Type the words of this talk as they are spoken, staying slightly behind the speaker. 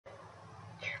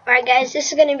Alright guys,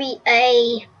 this is going to be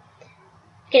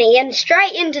gonna get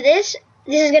straight into this.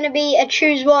 This is going to be a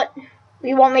choose what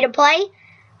you want me to play.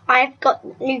 I've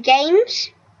got new games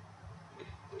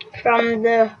from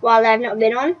the while I've not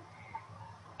been on.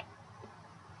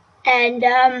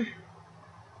 And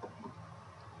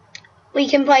we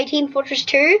can play Team Fortress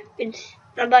 2 with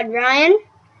my bud Ryan.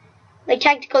 Like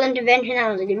Tactical Intervention,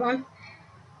 that was a good one.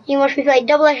 You can watch me play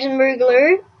Double X and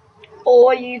Boogaloo,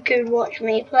 or you could watch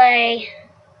me play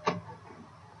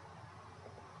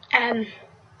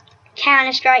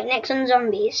Counter-Strike Next on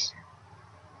Zombies,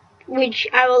 which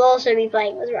I will also be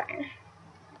playing with Ryan.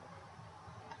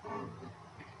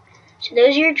 So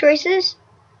those are your choices,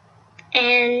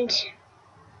 and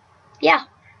yeah,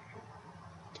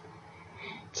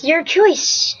 it's your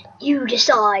choice. You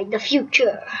decide the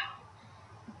future.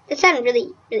 That sounded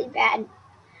really, really bad,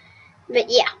 but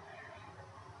yeah,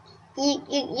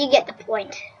 you get the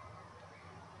point.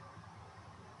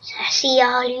 So see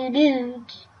all you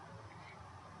dudes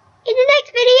in the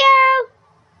next video.